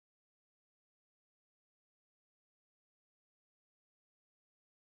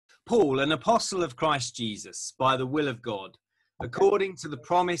Paul, an apostle of Christ Jesus, by the will of God, according to the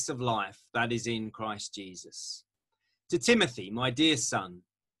promise of life that is in Christ Jesus. To Timothy, my dear son,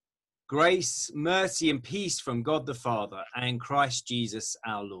 grace, mercy, and peace from God the Father and Christ Jesus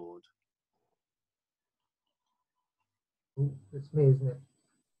our Lord. Ooh, it's me, isn't it?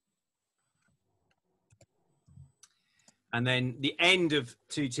 And then the end of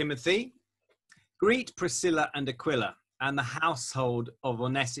 2 Timothy. Greet Priscilla and Aquila and the household of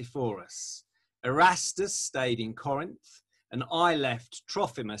Onesiphorus. Erastus stayed in Corinth, and I left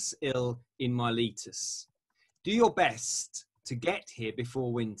Trophimus ill in Miletus. Do your best to get here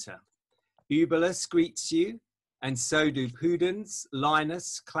before winter. Eubulus greets you, and so do Pudens,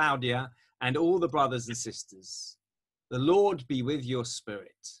 Linus, Claudia, and all the brothers and sisters. The Lord be with your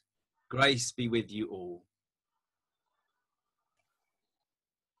spirit. Grace be with you all.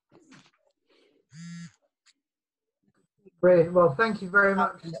 Brilliant. Well, thank you very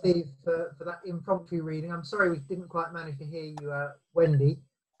much, Steve, for that impromptu reading. I'm sorry we didn't quite manage to hear you, Wendy.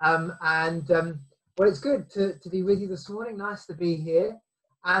 Well, it's good to be with you this morning. Nice to be here.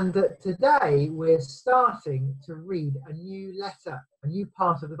 And today we're starting to read a new letter, a new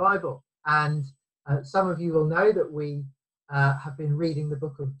part of the Bible. And some of you will know that we have been reading the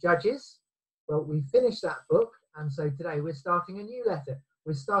book of Judges. Well, we finished that book, and so today we're starting a new letter.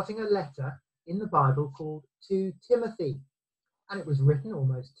 We're starting a letter in the Bible called 2 Timothy. And it was written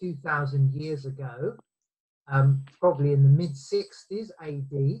almost 2,000 years ago, probably in the mid-60s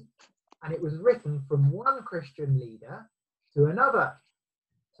AD. And it was written from one Christian leader to another.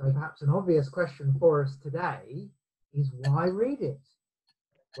 So perhaps an obvious question for us today is, why read it?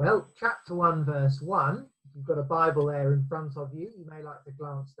 Well, chapter 1, verse 1, if you've got a Bible there in front of you, you may like to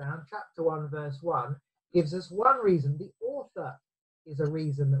glance down. Chapter 1, verse 1 gives us one reason. The author is a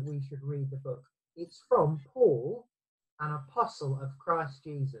reason that we should read the book. It's from Paul, an apostle of Christ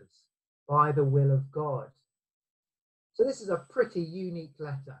Jesus, by the will of God. So this is a pretty unique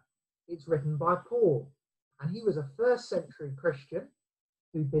letter. It's written by Paul, and he was a first century Christian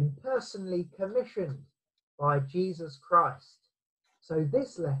who'd been personally commissioned by Jesus Christ. So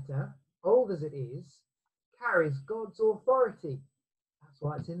this letter, old as it is, carries God's authority. That's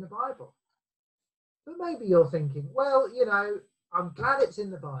why it's in the Bible. But maybe you're thinking, well, you know, I'm glad it's in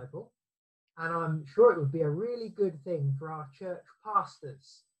the Bible, and I'm sure it would be a really good thing for our church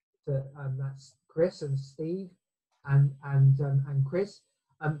pastors to, that's Chris and Steve and Chris,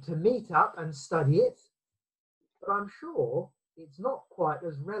 to meet up and study it. But I'm sure it's not quite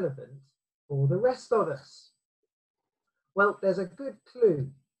as relevant for the rest of us. Well, there's a good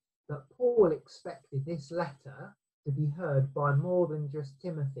clue that Paul expected this letter to be heard by more than just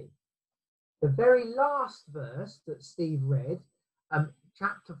Timothy. The very last verse that Steve read,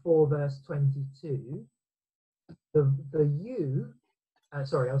 chapter 4, verse 22, I'll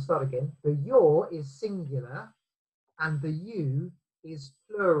start again. The your is singular and the you is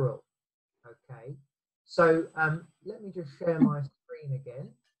plural. Okay, so let me just share my screen again.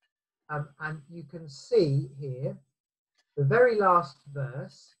 And you can see here the very last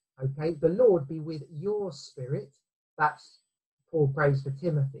verse. Okay, the Lord be with your spirit. That's Paul prays for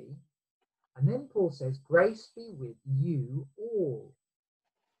Timothy. And then Paul says, grace be with you all.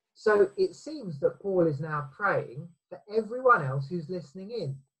 So it seems that Paul is now praying for everyone else who's listening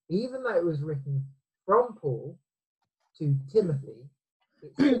in. Even though it was written from Paul to Timothy,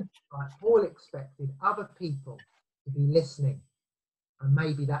 it seems like Paul expected other people to be listening. And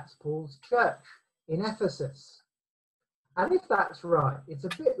maybe that's Paul's church in Ephesus. And if that's right, it's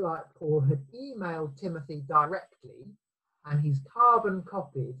a bit like Paul had emailed Timothy directly and he's carbon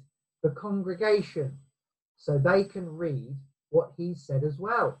copied the congregation so they can read what he said as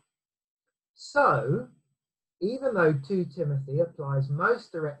well. So, even though 2 Timothy applies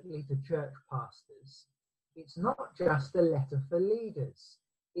most directly to church pastors, it's not just a letter for leaders.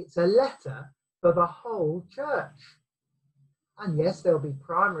 It's a letter for the whole church. And yes, there'll be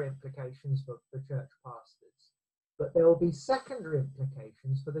primary implications for church pastors, but there will be secondary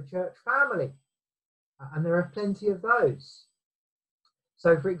implications for the church family. And there are plenty of those.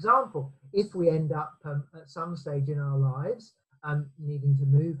 So, for example, if we end up at some stage in our lives needing to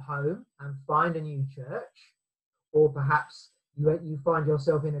move home and find a new church, or perhaps you find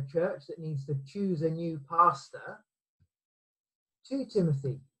yourself in a church that needs to choose a new pastor, 2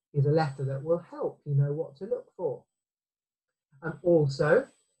 Timothy is a letter that will help you know what to look for. And also,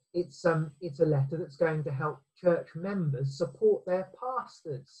 it's a letter that's going to help church members support their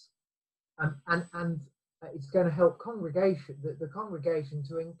pastors, and it's going to help the congregation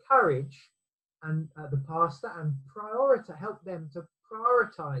to encourage the pastor and help them to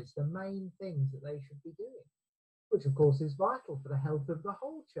prioritize the main things that they should be doing. which of course is vital for the health of the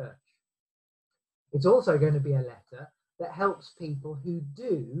whole church. It's also going to be a letter that helps people who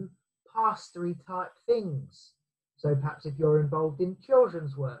do pastory type things. So perhaps if you're involved in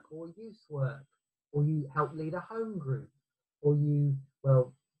children's work or youth work, or you help lead a home group, or you,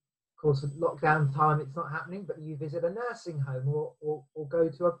 well, of course, at lockdown time it's not happening, but you visit a nursing home or go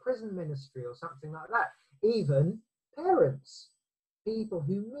to a prison ministry or something like that. Even parents, people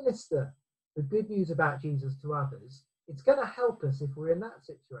who minister the good news about Jesus to others, it's going to help us if we're in that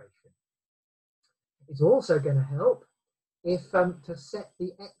situation. It's also going to help if to set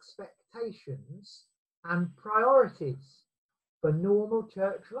the expectations and priorities for normal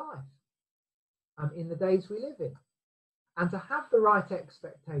church life in the days we live in. And to have the right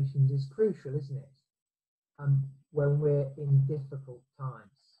expectations is crucial, isn't it? When we're in difficult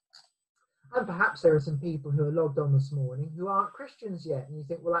times. And perhaps there are some people who are logged on this morning who aren't Christians yet. And you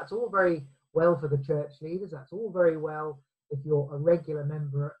think, well, that's all very well for the church leaders. That's all very well if you're a regular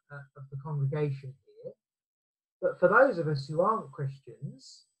member of the congregation here. But for those of us who aren't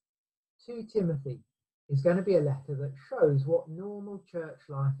Christians, 2 Timothy is going to be a letter that shows what normal church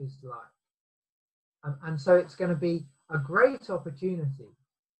life is like. And so it's going to be a great opportunity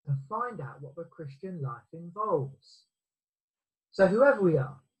to find out what the Christian life involves. So whoever we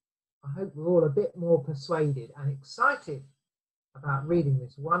are, I hope we're all a bit more persuaded and excited about reading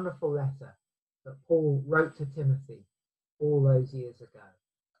this wonderful letter that Paul wrote to Timothy all those years ago.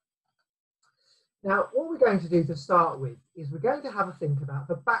 Now, what we're going to do to start with is we're going to have a think about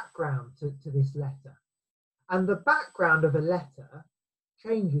the background to this letter. And the background of a letter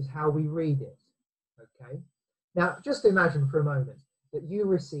changes how we read it. Okay? Now, just imagine for a moment that you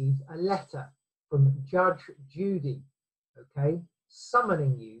received a letter from Judge Judy, okay,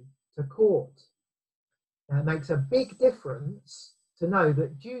 summoning you to court. Now, it makes a big difference to know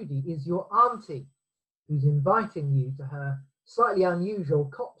that Judy is your auntie who's inviting you to her slightly unusual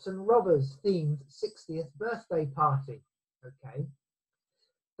cops and robbers themed 60th birthday party, okay?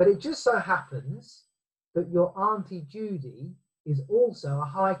 But it just so happens that your auntie Judy is also a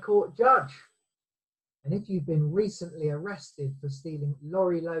high court judge. And if you've been recently arrested for stealing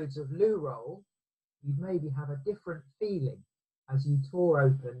lorry loads of loo roll, you'd maybe have a different feeling as you tore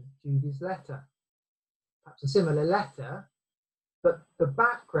open Judy's letter. Perhaps a similar letter, but the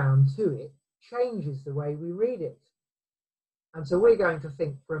background to it changes the way we read it. And so we're going to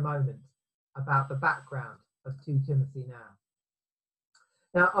think for a moment about the background of 2 Timothy now.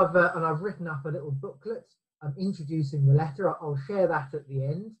 Now, I've written up a little booklet introducing the letter. I'll share that at the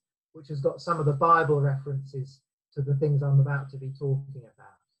end, which has got some of the Bible references to the things I'm about to be talking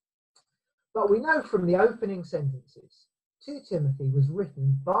about. But we know from the opening sentences, 2 Timothy was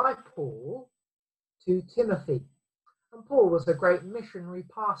written by Paul to Timothy. And Paul was a great missionary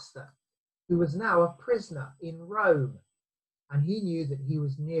pastor who was now a prisoner in Rome, and he knew that he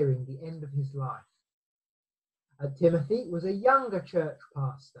was nearing the end of his life. Timothy was a younger church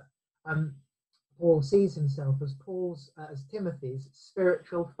pastor. Paul sees himself as Timothy's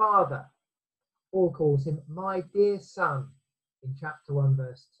spiritual father. Paul calls him my dear son in chapter 1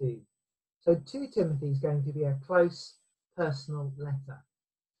 verse 2. So 2 Timothy is going to be a close personal letter.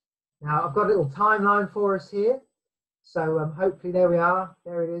 Now I've got a little timeline for us here. So hopefully there we are.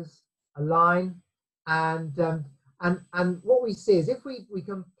 There it is, a line. And what we see is if we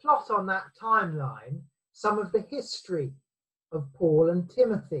can plot on that timeline some of the history of Paul and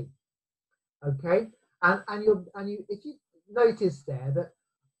Timothy. Okay, and if you notice there that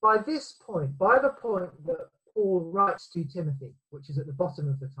by this point, by the point that Paul writes to Timothy, which is at the bottom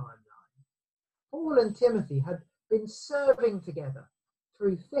of the timeline, Paul and Timothy had been serving together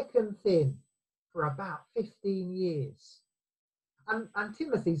through thick and thin for about 15 years. And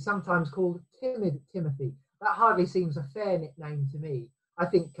Timothy's sometimes called Timid Timothy. That hardly seems a fair nickname to me. I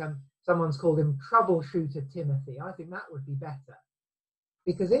think someone's called him Troubleshooter Timothy. I think that would be better.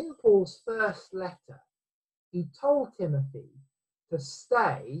 Because in Paul's first letter, he told Timothy to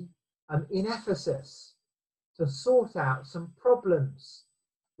stay in Ephesus to sort out some problems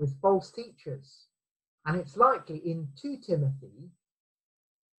with false teachers. And it's likely in 2 Timothy,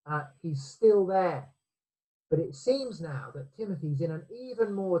 he's still there. But it seems now that Timothy's in an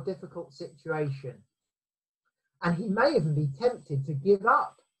even more difficult situation. And he may even be tempted to give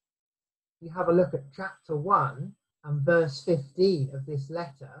up. You have a look at chapter 1 and verse 15 of this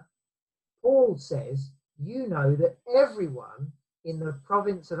letter. Paul says, you know that everyone in the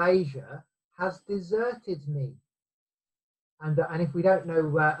province of Asia has deserted me. And if we don't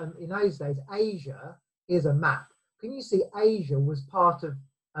know, in those days, Asia, here's a map. Can you see Asia was part of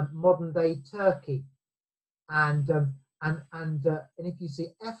modern day Turkey? And And if you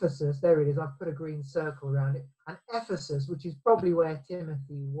see Ephesus, there it is. I've put a green circle around it. And Ephesus, which is probably where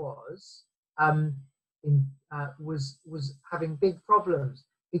Timothy was, was having big problems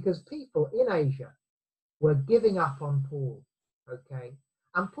because people in Asia were giving up on Paul. Okay,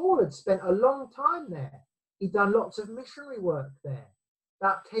 and Paul had spent a long time there. He'd done lots of missionary work there.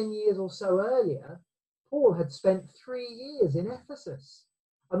 About 10 years or so earlier, Paul had spent 3 years in Ephesus,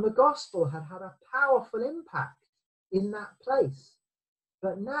 and the gospel had had a powerful impact in that place.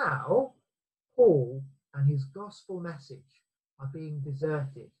 But now, Paul and his gospel message are being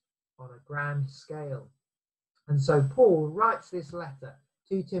deserted on a grand scale. And so Paul writes this letter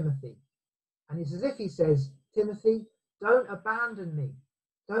to Timothy, and it's as if he says, Timothy, don't abandon me.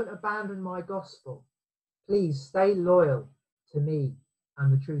 Don't abandon my gospel. Please stay loyal to me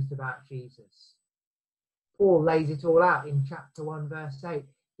and the truth about Jesus. Paul lays it all out in chapter 1, verse 8.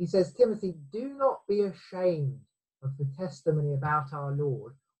 He says, Timothy, do not be ashamed of the testimony about our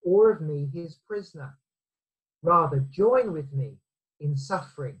Lord or of me, his prisoner. Rather, join with me in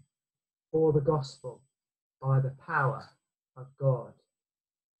suffering for the gospel by the power of God.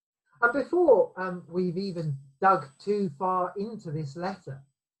 And before we've even dug too far into this letter,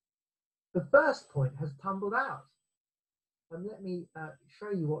 the first point has tumbled out. And let me show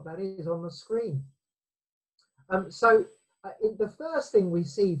you what that is on the screen. The first thing we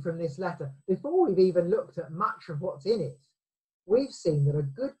see from this letter, before we've even looked at much of what's in it, we've seen that a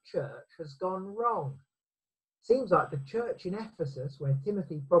good church has gone wrong. Seems like the church in Ephesus, where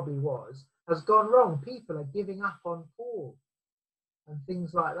Timothy probably was, has gone wrong. People are giving up on Paul and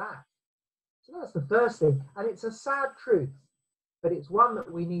things like that. So that's the first thing. And it's a sad truth, but it's one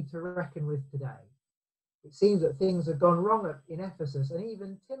that we need to reckon with today. It seems that things have gone wrong in Ephesus, and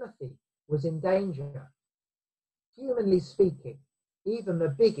even Timothy was in danger. Humanly speaking, even the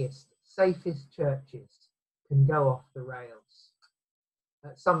biggest, safest churches can go off the rails.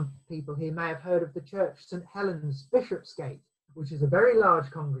 Some people here may have heard of the church St. Helens, Bishopsgate, which is a very large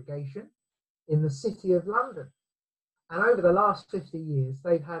congregation in the city of London. And over the last 50 years,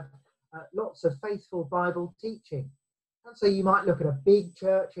 they've had lots of faithful Bible teaching. And so you might look at a big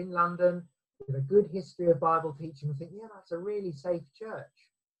church in London with a good history of Bible teaching and think, yeah, that's a really safe church.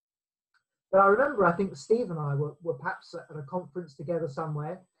 But I remember, I think Steve and I were perhaps at a conference together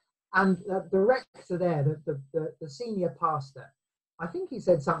somewhere, and the rector there, the senior pastor, I think he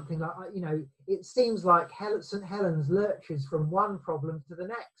said something like, it seems like St. Helens lurches from one problem to the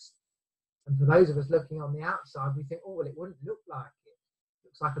next. And for those of us looking on the outside, we think, oh, well, it wouldn't look like it. It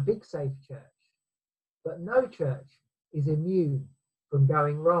looks like a big, safe church. But no church is immune from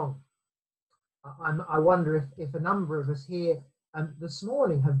going wrong. I wonder if a number of us here this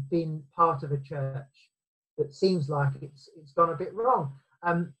morning have been part of a church that seems like it's gone a bit wrong.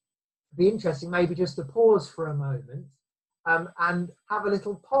 It'd be interesting maybe just to pause for a moment and have a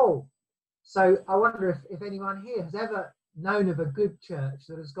little poll. So I wonder if anyone here has ever known of a good church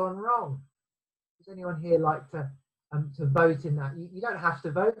that has gone wrong. Does anyone here like to vote in that? You don't have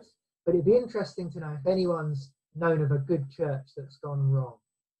to vote, but it'd be interesting to know if anyone's known of a good church that's gone wrong.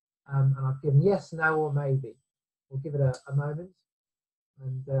 And I've given yes, no, or maybe. We'll give it a moment.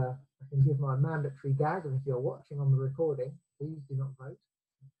 And I can give my mandatory gag, and if you're watching on the recording, please do not vote.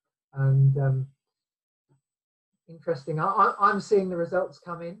 And interesting, I'm seeing the results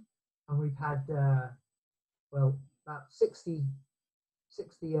come in, and we've had, about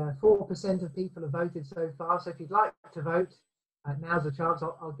 64% of people have voted so far. So if you'd like to vote, now's the chance.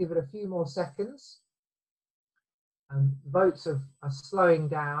 I'll give it a few more seconds. Votes are slowing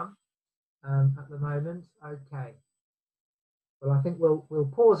down at the moment. Okay. Well, I think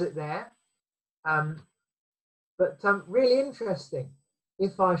we'll pause it there. But really interesting.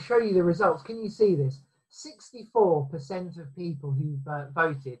 If I show you the results, can you see this? 64% of people who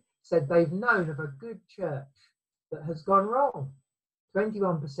voted said they've known of a good church that has gone wrong.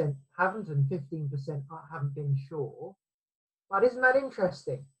 21% haven't, and 15% haven't been sure. But isn't that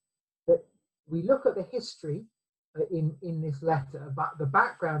interesting? That we look at the history in this letter, about the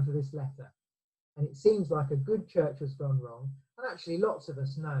background to this letter, and it seems like a good church has gone wrong. And actually, lots of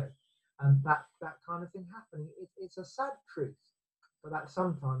us know that kind of thing happening. It's a sad truth, but that's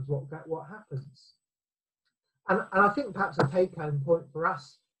sometimes what happens. And I think perhaps a take-home point for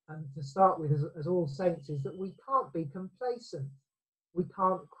us to start with as all saints is that we can't be complacent. We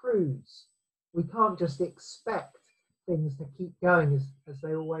can't cruise. We can't just expect things to keep going as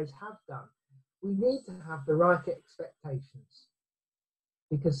they always have done. We need to have the right expectations,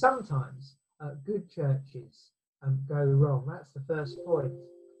 because sometimes good churches go wrong. That's the first point.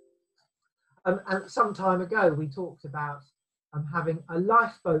 And some time ago, we talked about having a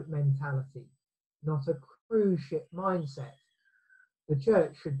lifeboat mentality, not a cruise ship mindset. The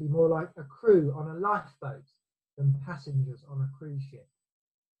church should be more like a crew on a lifeboat than passengers on a cruise ship.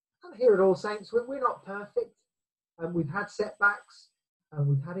 And here at All Saints, we're not perfect, and we've had setbacks and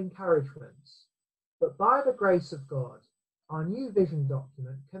we've had encouragements. But by the grace of God, our new vision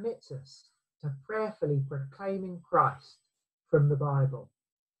document commits us to prayerfully proclaiming Christ from the Bible.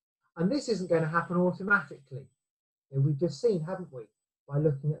 And this isn't going to happen automatically. We've just seen, haven't we, by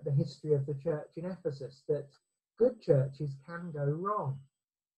looking at the history of the church in Ephesus, that good churches can go wrong.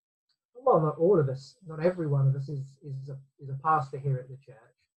 Well, not all of us, not every one of us is a pastor here at the church.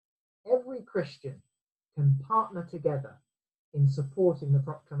 Every Christian can partner together in supporting the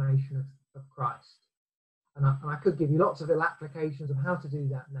proclamation of Christ. And I could give you lots of little applications of how to do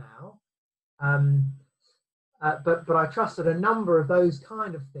that now. But I trust that a number of those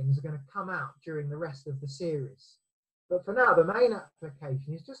kind of things are going to come out during the rest of the series. But for now, the main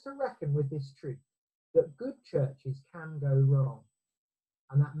application is just to reckon with this truth, that good churches can go wrong.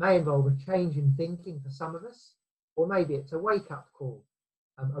 And that may involve a change in thinking for some of us, or maybe it's a wake-up call,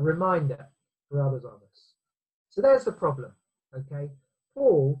 a reminder for others of us. So there's the problem, okay?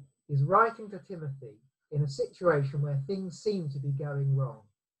 Paul is writing to Timothy in a situation where things seem to be going wrong.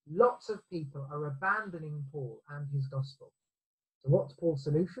 Lots of people are abandoning Paul and his gospel. So what's Paul's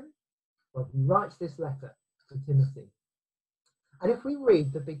solution? Well, he writes this letter to Timothy. And if we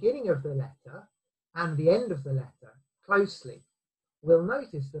read the beginning of the letter and the end of the letter closely, we'll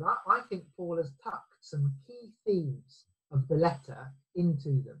notice that I think Paul has tucked some key themes of the letter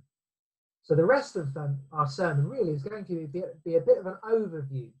into them. So the rest of our sermon really is going to be a bit of an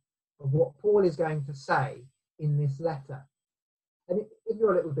overview of what Paul is going to say in this letter. And if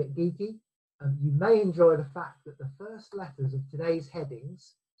you're a little bit geeky, you may enjoy the fact that the first letters of today's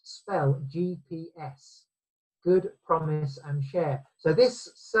headings spell GPS, good, promise and share. So this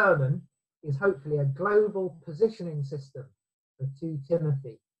sermon is hopefully a global positioning system for 2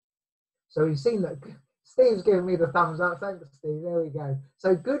 Timothy. So we've seen that Steve's giving me the thumbs up. Thanks, Steve. There we go.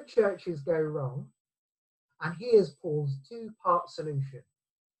 So good churches go wrong. And here's Paul's 2-part solution.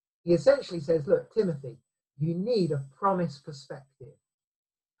 He essentially says, look, Timothy, you need a promise perspective.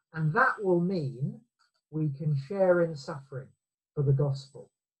 And that will mean we can share in suffering for the gospel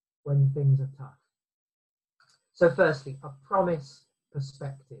when things are tough. So firstly, a promise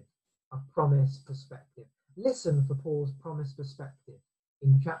perspective. A promise perspective. Listen for Paul's promise perspective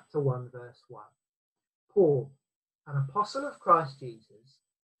in chapter 1, verse 1. Paul, an apostle of Christ Jesus,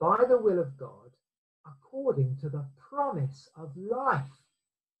 by the will of God, according to the promise of life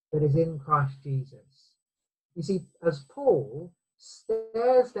that is in Christ Jesus. You see, as Paul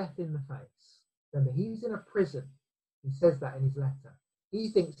stares death in the face, remember, he's in a prison. He says that in his letter. He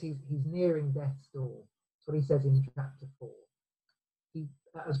thinks he's nearing death's door. That's what he says in chapter 4.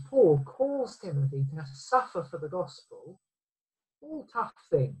 As Paul calls Timothy to suffer for the gospel, all tough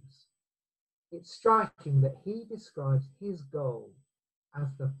things, it's striking that he describes his goal as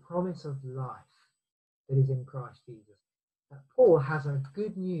the promise of life that is in Christ Jesus. That Paul has a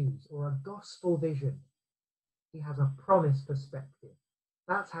good news or a gospel vision. He has a promise perspective.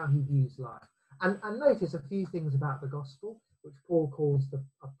 That's how he views life. And notice a few things about the gospel, which Paul calls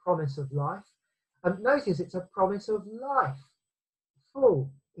a promise of life. And notice it's a promise of life,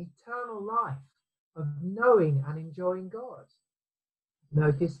 full, eternal life, of knowing and enjoying God.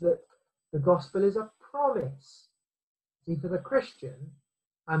 Notice that the gospel is a promise. See, for the Christian,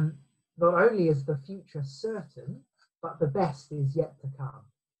 not only is the future certain, but the best is yet to come.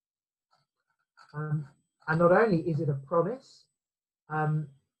 And not only is it a promise,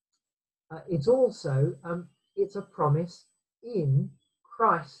 it's also it's a promise in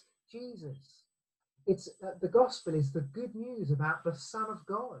Christ Jesus. It's the gospel is the good news about the Son of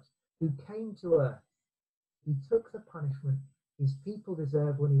God who came to earth. He took the punishment his people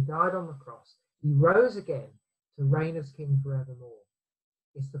deserved when he died on the cross. He rose again to reign as king forevermore.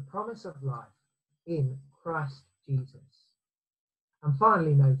 It's the promise of life in Christ Jesus. And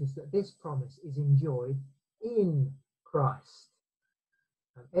finally, notice that this promise is enjoyed in Christ.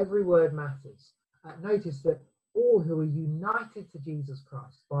 And every word matters. Notice that all who are united to Jesus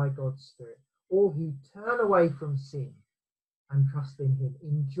Christ by God's Spirit, all who turn away from sin and trust in him,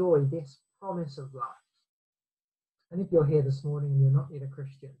 enjoy this promise of life. And if you're here this morning and you're not yet a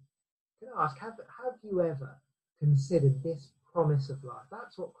Christian, can I ask, have you ever considered this promise of life?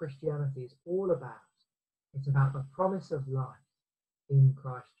 That's what Christianity is all about. It's about the promise of life in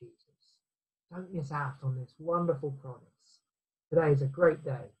Christ Jesus. Don't miss out on this wonderful promise. Today is a great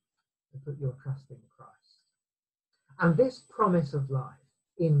day to put your trust in Christ. And this promise of life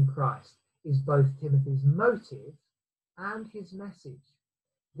in Christ is both Timothy's motive and his message.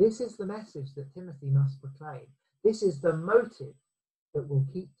 This is the message that Timothy must proclaim. This is the motive that will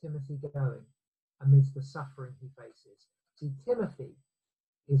keep Timothy going amidst the suffering he faces. See, Timothy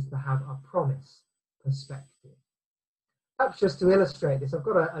is to have a promise perspective. Perhaps just to illustrate this, I've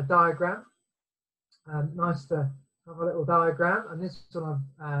got a diagram. Nice to have a little diagram, and this one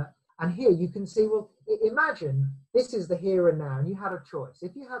and here you can see, well, imagine this is the here and now, and you had a choice.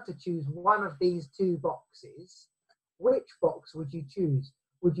 If you had to choose one of these two boxes, which box would you choose?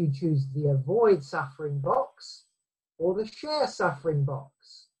 Would you choose the avoid suffering box or the share suffering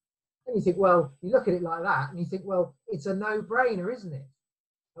box? And you think, well, you look at it like that and you think, well, it's a no-brainer, isn't it?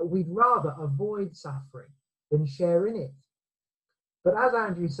 We'd rather avoid suffering than share in it. But as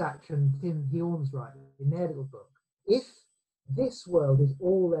Andrew Sachs and Tim Heorns write in their little book, if this world is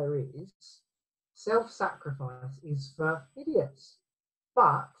all there is, self-sacrifice is for idiots.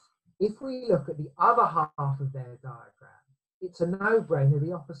 But if we look at the other half of their diagram, it's a no-brainer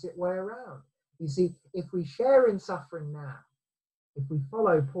the opposite way around. You see, if we share in suffering now, if we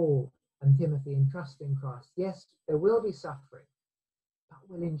follow Paul and Timothy and trust in Christ, yes, there will be suffering, but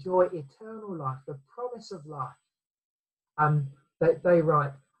we'll enjoy eternal life, the promise of life. They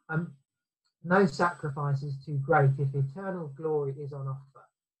write, no sacrifice is too great if eternal glory is on offer,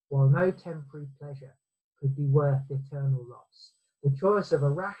 while no temporary pleasure could be worth eternal loss. The choice of a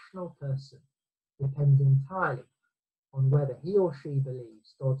rational person depends entirely on whether he or she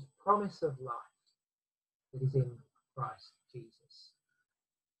believes God's promise of life that is in Christ Jesus.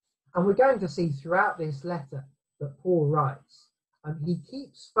 And we're going to see throughout this letter that Paul writes, he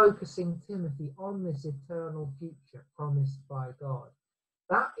keeps focusing Timothy on this eternal future promised by God.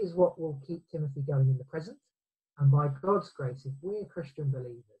 That is what will keep Timothy going in the present. And by God's grace, if we're Christian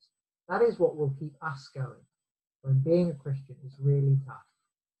believers, that is what will keep us going when being a Christian is really tough.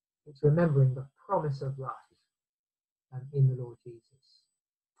 It's remembering the promise of life in the Lord Jesus.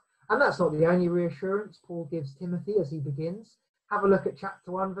 And that's not the only reassurance Paul gives Timothy as he begins. Have a look at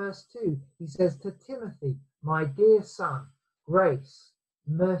chapter 1, verse 2. He says, to Timothy, my dear son, grace,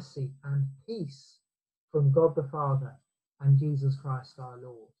 mercy, and peace from God the Father and Jesus Christ our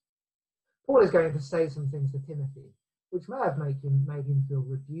Lord. Paul is going to say some things to Timothy which may have made him feel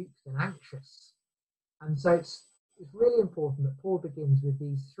rebuked and anxious. And so it's really important that Paul begins with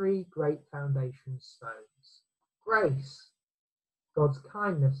these three great foundation stones. Grace, God's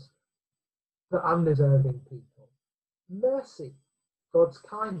kindness for undeserving people. Mercy, God's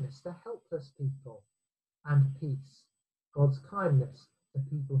kindness to helpless people. And peace, God's kindness to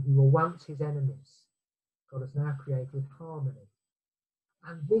people who were once his enemies. God has now created harmony.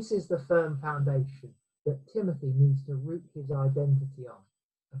 And this is the firm foundation that Timothy needs to root his identity on,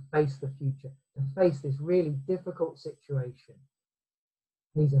 to face the future, to face this really difficult situation.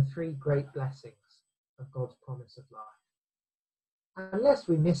 These are three great blessings of God's promise of life. Unless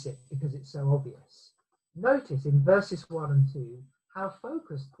we miss it because it's so obvious, notice in verses 1 and 2 how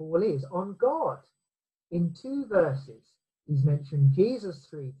focused Paul is on God. In 2 verses, he's mentioned Jesus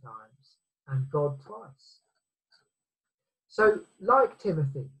 3 times and God twice. So, like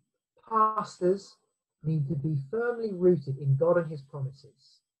Timothy, pastors need to be firmly rooted in God and his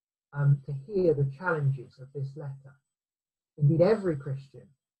promises to hear the challenges of this letter. Indeed, every Christian,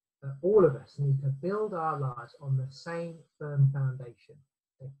 all of us, need to build our lives on the same firm foundation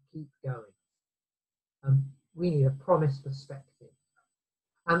to keep going. We need a promise perspective.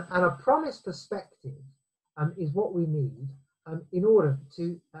 And a promise perspective is what we need in order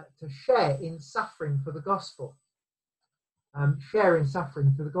to share in suffering for the gospel. Sharing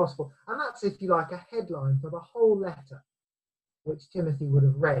suffering for the gospel. And that's, if you like, a headline for the whole letter, which Timothy would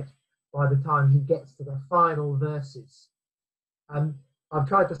have read by the time he gets to the final verses. I've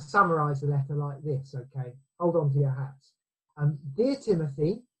tried to summarize the letter like this, okay? Hold on to your hats. Dear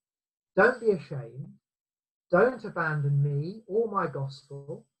Timothy, don't be ashamed. Don't abandon me or my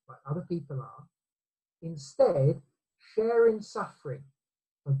gospel, like other people are. Instead, share in suffering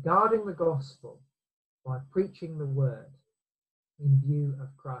for guarding the gospel by preaching the word in view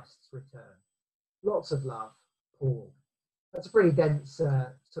of Christ's return. Lots of love, Paul. That's a pretty dense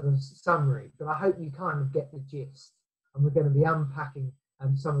sort of summary, but I hope you kind of get the gist. And we're going to be unpacking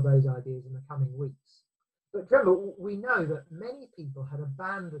some of those ideas in the coming weeks. But remember, we know that many people had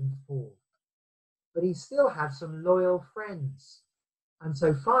abandoned Paul, but he still had some loyal friends. And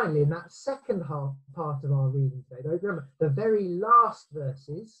so finally, in that second part of our reading today, remember, the very last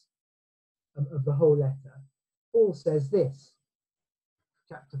verses of the whole letter, Paul says this,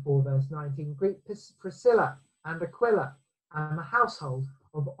 chapter 4, verse 19, greet Priscilla and Aquila and the household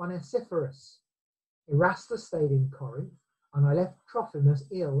of Onesiphorus. Erastus stayed in Corinth, and I left Trophimus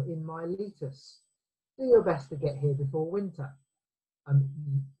ill in Miletus. Do your best to get here before winter. Um,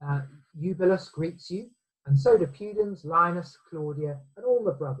 Eubulus greets you, and so do Pudens, Linus, Claudia, and all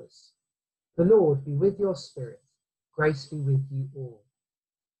the brothers. The Lord be with your spirit. Grace be with you all.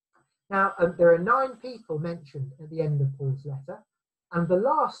 Now, there are 9 people mentioned at the end of Paul's letter, and the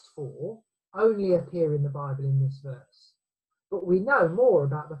last 4 only appear in the Bible in this verse. But we know more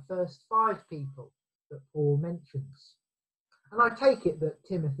about the first 5 people that Paul mentions. And I take it that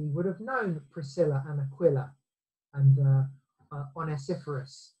Timothy would have known Priscilla and Aquila and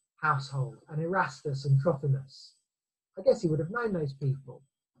Onesiphorus' household, and Erastus and Trophimus. I guess he would have known those people.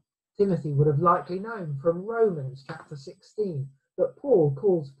 Timothy would have likely known from Romans chapter 16 that Paul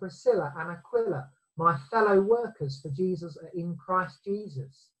calls Priscilla and Aquila my fellow workers for Jesus in Christ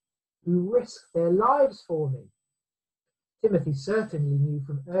Jesus, who risked their lives for me. Timothy certainly knew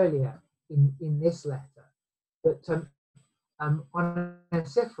from earlier in this letter that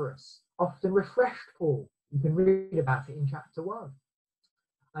Onesiphorus often refreshed Paul. You can read about it in chapter 1.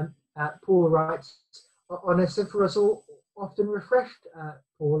 And Paul writes, Onesiphorus often refreshed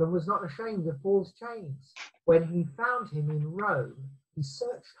Paul and was not ashamed of Paul's chains. When he found him in Rome, he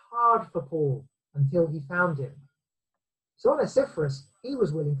searched hard for Paul until he found him. So Onesiphorus, he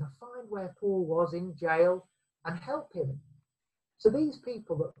was willing to find where Paul was in jail and help him. So these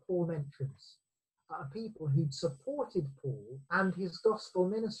people that Paul mentions are people who'd supported Paul and his gospel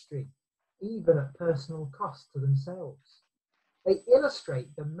ministry, even at personal cost to themselves. They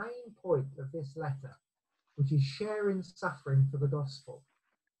illustrate the main point of this letter, which is sharing suffering for the gospel.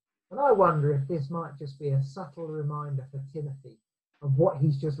 And I wonder if this might just be a subtle reminder for Timothy of what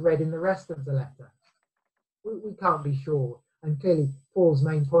he's just read in the rest of the letter. We can't be sure, and clearly Paul's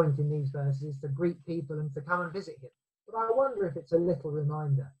main point in these verses is to greet people and to come and visit him. But I wonder if it's a little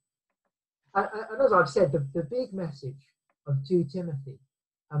reminder. And as I've said, the big message of 2 Timothy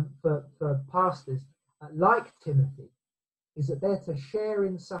for pastors like Timothy is that they're to share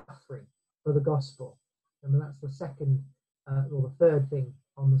in suffering for the gospel. And that's the second or the third thing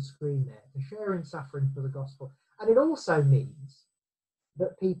on the screen there, to share in suffering for the gospel. And it also means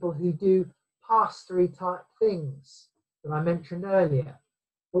that people who do pastory type things that I mentioned earlier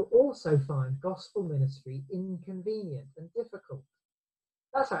will also find gospel ministry inconvenient and difficult.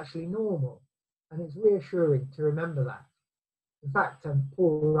 That's actually normal, and it's reassuring to remember that. In fact,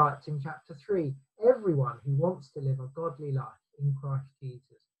 Paul writes in chapter 3, everyone who wants to live a godly life in Christ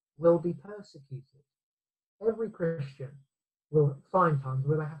Jesus will be persecuted. Every Christian will find times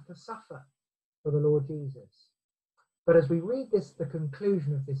where they have to suffer for the Lord Jesus. But as we read the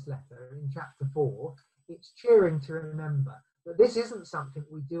conclusion of this letter in chapter 4, it's cheering to remember that this isn't something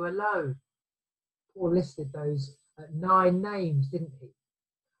we do alone. Paul listed those 9 names, didn't he?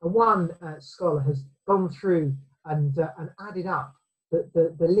 And one scholar has gone through and added up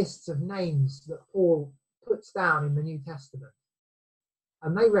the lists of names that Paul puts down in the New Testament.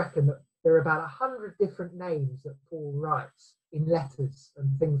 And they reckon that there are about 100 different names that Paul writes in letters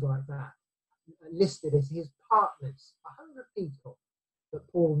and things like that, listed as his partners, 100 people that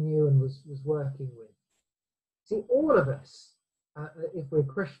Paul knew and was working with. See, all of us, if we're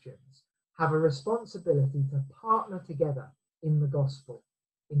Christians, have a responsibility to partner together in the gospel,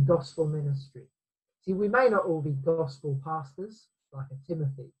 in gospel ministry. See, we may not all be gospel pastors, like a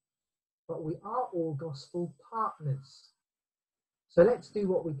Timothy, but we are all gospel partners. So let's do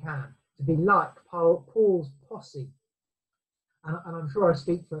what we can to be like Paul's posse. And I'm sure I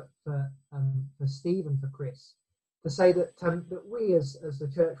speak for Steve and for Chris to say that we as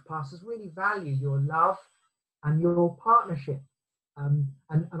the church pastors really value your love and your partnership. And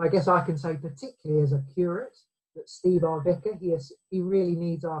I guess I can say particularly as a curate that Steve, our vicar, he really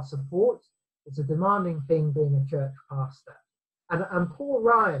needs our support. It's a demanding thing being a church pastor. And Paul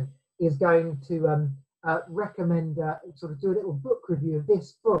Ryan is going to recommend, sort of do a little book review of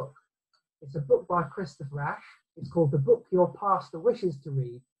this book. It's a book by Christopher Ash. It's called The Book Your Pastor Wishes to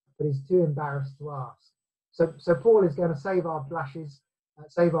Read, but is too embarrassed to ask. So Paul is going to save our blushes,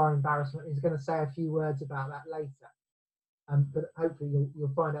 save our embarrassment. He's going to say a few words about that later. But hopefully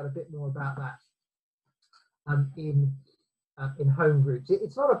you'll find out a bit more about that in home groups.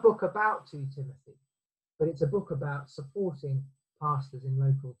 It's not a book about 2 Timothy, but it's a book about supporting pastors in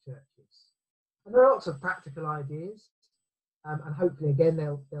local churches. And there are lots of practical ideas, and hopefully again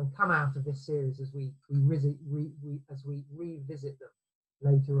they'll come out of this series as we revisit them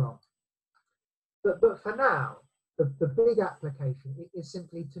later on. But for now, the big application is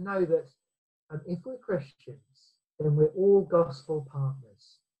simply to know that if we're Christians, then we're all gospel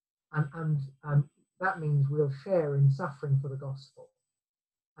partners, and that means we'll share in suffering for the gospel,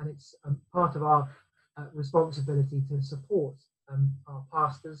 and it's part of our responsibility to support our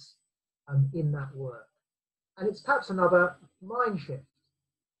pastors in that work. And it's perhaps another mind shift.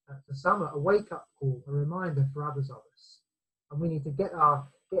 For some, a wake-up call, a reminder for others of us. And we need to get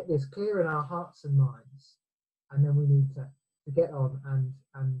this clear in our hearts and minds. And then we need to get on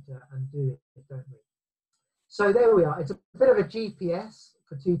and do it, don't we? So there we are. It's a bit of a GPS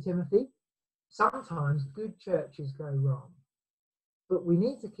for 2 Timothy. Sometimes good churches go wrong, but we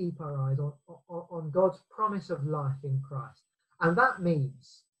need to keep our eyes on God's promise of life in Christ. And that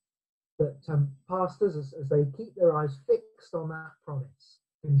means that pastors, as they keep their eyes fixed on that promise,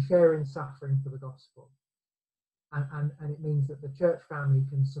 can share in suffering for the gospel. And it means that the church family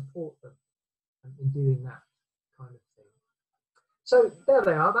can support them in doing that kind of thing. So there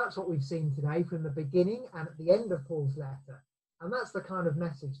they are. That's what we've seen today from the beginning and at the end of Paul's letter. And that's the kind of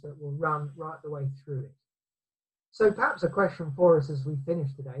message that will run right the way through it. So perhaps a question for us as we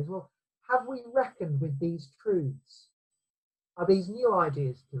finish today is, well, have we reckoned with these truths? Are these new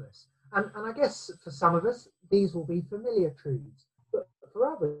ideas to us? And I guess for some of us, these will be familiar truths. But for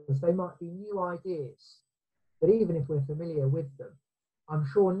others, they might be new ideas. But even if we're familiar with them, I'm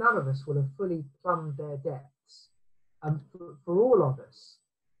sure none of us will have fully plumbed their depths. And for all of us,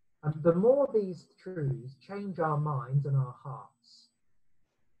 the more these truths change our minds and our hearts,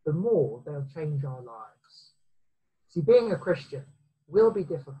 the more they'll change our lives. See, being a Christian will be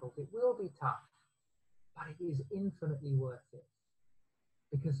difficult, it will be tough, but it is infinitely worth it.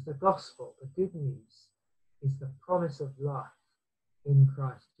 Because the gospel, the good news, is the promise of life in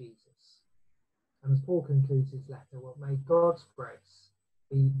Christ Jesus. And as Paul concludes his letter, well, may God's grace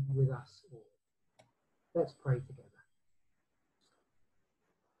be with us all. Let's pray together.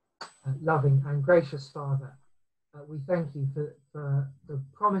 Loving and gracious Father, we thank you for the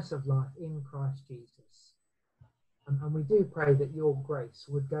promise of life in Christ Jesus. And we do pray that your grace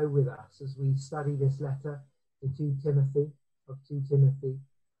would go with us as we study this letter to 2 Timothy.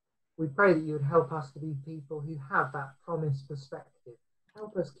 We pray that you would help us to be people who have that promised perspective.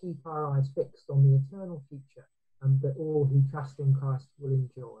 Help us keep our eyes fixed on the eternal future and that all who trust in Christ will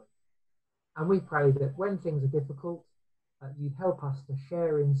enjoy. And we pray that when things are difficult, you'd help us to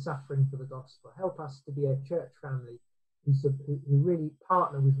share in suffering for the gospel. Help us to be a church family who really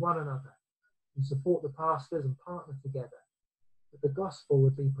partner with one another, who support the pastors and partner together, that the gospel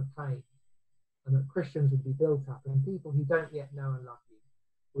would be proclaimed and that Christians would be built up and people who don't yet know and love you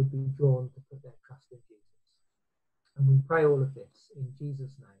would be drawn to put their trust in Jesus. And we pray all of this in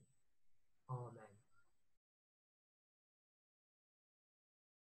Jesus' name.